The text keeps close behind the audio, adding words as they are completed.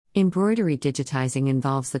Embroidery digitizing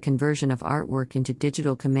involves the conversion of artwork into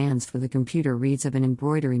digital commands for the computer reads of an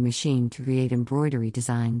embroidery machine to create embroidery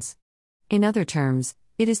designs. In other terms,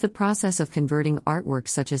 it is the process of converting artwork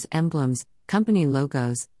such as emblems, company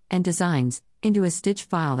logos, and designs into a stitch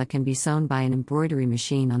file that can be sewn by an embroidery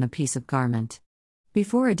machine on a piece of garment.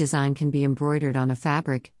 Before a design can be embroidered on a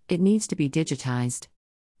fabric, it needs to be digitized.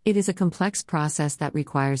 It is a complex process that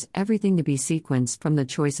requires everything to be sequenced from the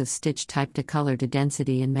choice of stitch type to color to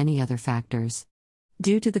density and many other factors.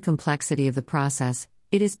 Due to the complexity of the process,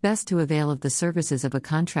 it is best to avail of the services of a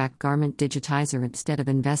contract garment digitizer instead of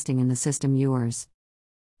investing in the system yours.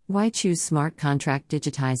 Why choose Smart Contract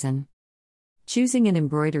Digitizen? Choosing an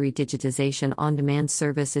embroidery digitization on-demand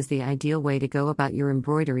service is the ideal way to go about your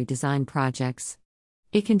embroidery design projects.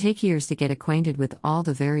 It can take years to get acquainted with all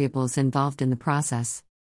the variables involved in the process.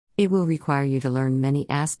 It will require you to learn many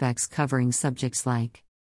aspects covering subjects like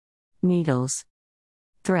needles,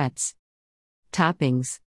 threads,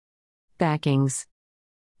 toppings, backings,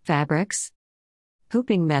 fabrics,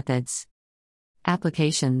 hooping methods,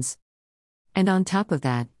 applications. And on top of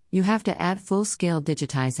that, you have to add full-scale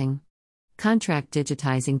digitizing. Contract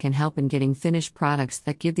digitizing can help in getting finished products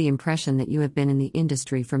that give the impression that you have been in the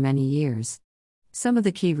industry for many years. Some of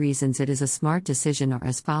the key reasons it is a smart decision are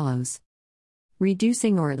as follows.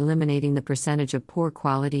 Reducing or eliminating the percentage of poor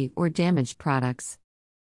quality or damaged products.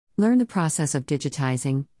 Learn the process of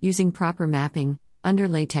digitizing, using proper mapping,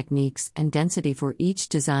 underlay techniques, and density for each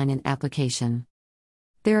design and application.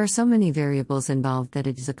 There are so many variables involved that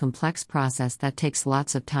it is a complex process that takes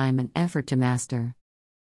lots of time and effort to master.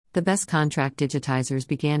 The best contract digitizers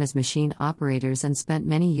began as machine operators and spent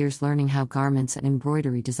many years learning how garments and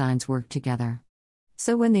embroidery designs work together.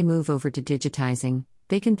 So when they move over to digitizing,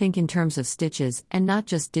 they can think in terms of stitches and not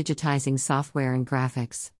just digitizing software and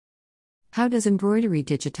graphics. How does embroidery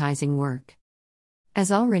digitizing work?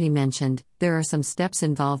 As already mentioned, there are some steps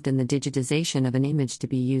involved in the digitization of an image to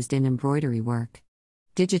be used in embroidery work.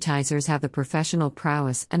 Digitizers have the professional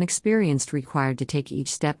prowess and experience required to take each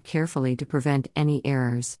step carefully to prevent any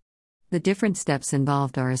errors. The different steps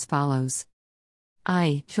involved are as follows.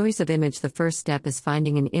 Choice of image. The first step is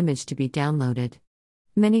finding an image to be downloaded.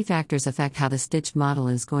 Many factors affect how the stitched model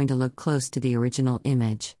is going to look close to the original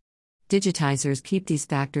image. Digitizers keep these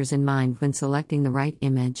factors in mind when selecting the right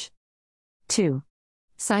image. 2.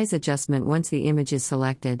 Size adjustment. Once the image is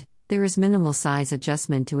selected, there is minimal size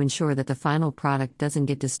adjustment to ensure that the final product doesn't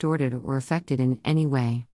get distorted or affected in any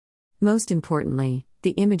way. Most importantly,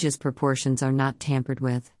 the image's proportions are not tampered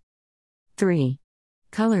with. 3.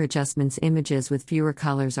 Color adjustments. Images with fewer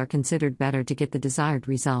colors are considered better to get the desired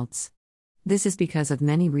results. This is because of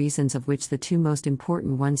many reasons, of which the two most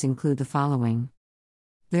important ones include the following.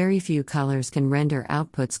 Very few colors can render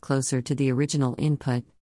outputs closer to the original input.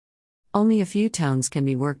 Only a few tones can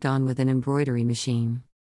be worked on with an embroidery machine.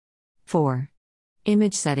 4.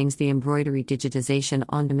 Image settings. The embroidery digitization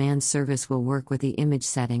on-demand service will work with the image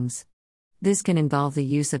settings. This can involve the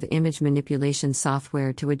use of image manipulation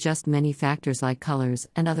software to adjust many factors like colors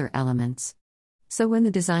and other elements. So when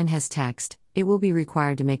the design has text, it will be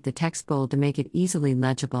required to make the text bold to make it easily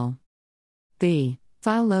legible. B.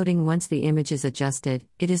 File loading. Once the image is adjusted,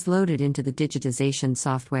 it is loaded into the digitization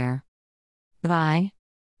software. V.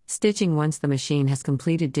 Stitching. Once the machine has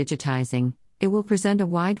completed digitizing, it will present a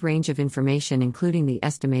wide range of information including the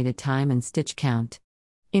estimated time and stitch count.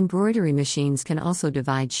 Embroidery machines can also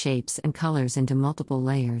divide shapes and colors into multiple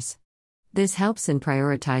layers. This helps in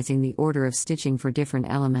prioritizing the order of stitching for different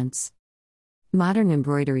elements. Modern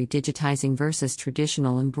embroidery digitizing versus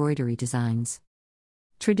traditional embroidery designs.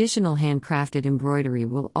 Traditional handcrafted embroidery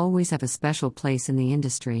will always have a special place in the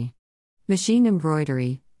industry. Machine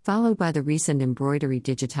embroidery, followed by the recent embroidery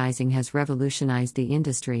digitizing, has revolutionized the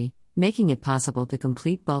industry, making it possible to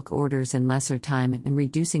complete bulk orders in lesser time and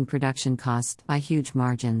reducing production costs by huge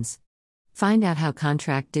margins. Find out how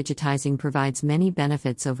contract digitizing provides many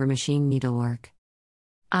benefits over machine needlework.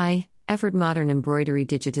 Effort. Modern embroidery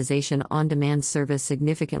digitization on-demand service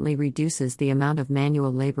significantly reduces the amount of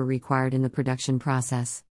manual labor required in the production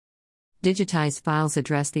process. Digitized files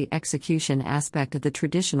address the execution aspect of the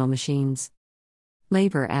traditional machines.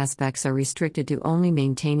 Labor aspects are restricted to only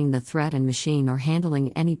maintaining the thread and machine or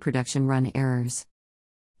handling any production run errors.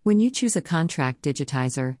 When you choose a contract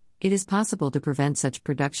digitizer, it is possible to prevent such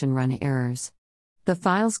production run errors. The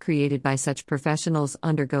files created by such professionals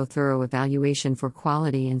undergo thorough evaluation for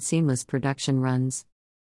quality and seamless production runs.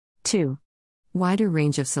 2. Wider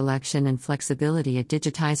range of selection and flexibility. A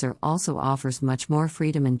digitizer also offers much more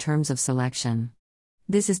freedom in terms of selection.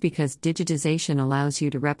 This is because digitization allows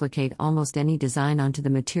you to replicate almost any design onto the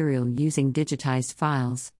material using digitized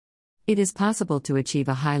files. It is possible to achieve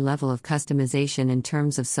a high level of customization in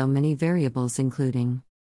terms of so many variables, including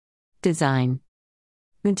design,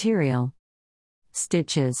 material,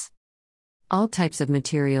 stitches. All types of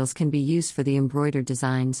materials can be used for the embroidered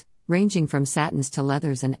designs, ranging from satins to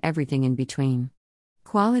leathers and everything in between.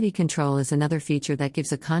 Quality control is another feature that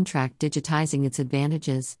gives a contract digitizing its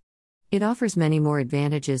advantages. It offers many more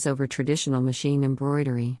advantages over traditional machine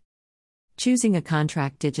embroidery. Choosing a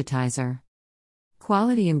contract digitizer.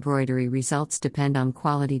 Quality embroidery results depend on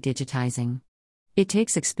quality digitizing. It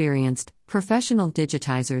takes experienced, professional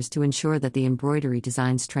digitizers to ensure that the embroidery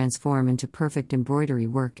designs transform into perfect embroidery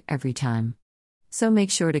work every time. So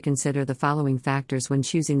make sure to consider the following factors when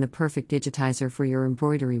choosing the perfect digitizer for your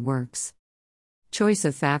embroidery works. Choice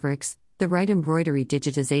of fabrics. The right embroidery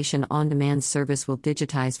digitization on-demand service will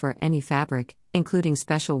digitize for any fabric, including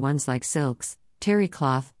special ones like silks, terry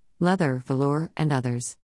cloth, leather, velour, and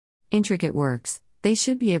others. Intricate works. They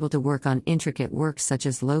should be able to work on intricate works such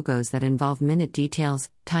as logos that involve minute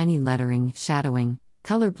details, tiny lettering, shadowing,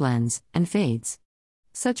 color blends, and fades.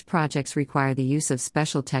 Such projects require the use of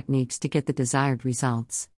special techniques to get the desired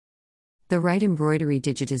results. The right embroidery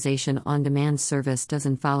digitization on-demand service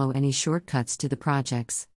doesn't follow any shortcuts to the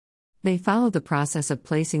projects. They follow the process of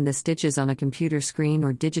placing the stitches on a computer screen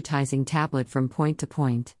or digitizing tablet from point to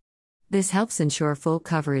point. This helps ensure full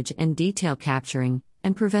coverage and detail capturing,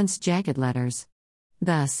 and prevents jagged letters.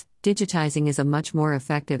 Thus, digitizing is a much more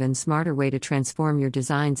effective and smarter way to transform your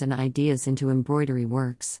designs and ideas into embroidery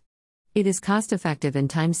works. It is cost-effective and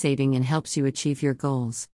time-saving and helps you achieve your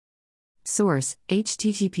goals. Source: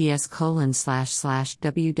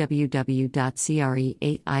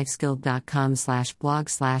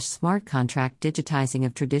 https://www.cre8iveskill.com/blog/smart contract digitizing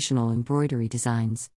of traditional embroidery designs.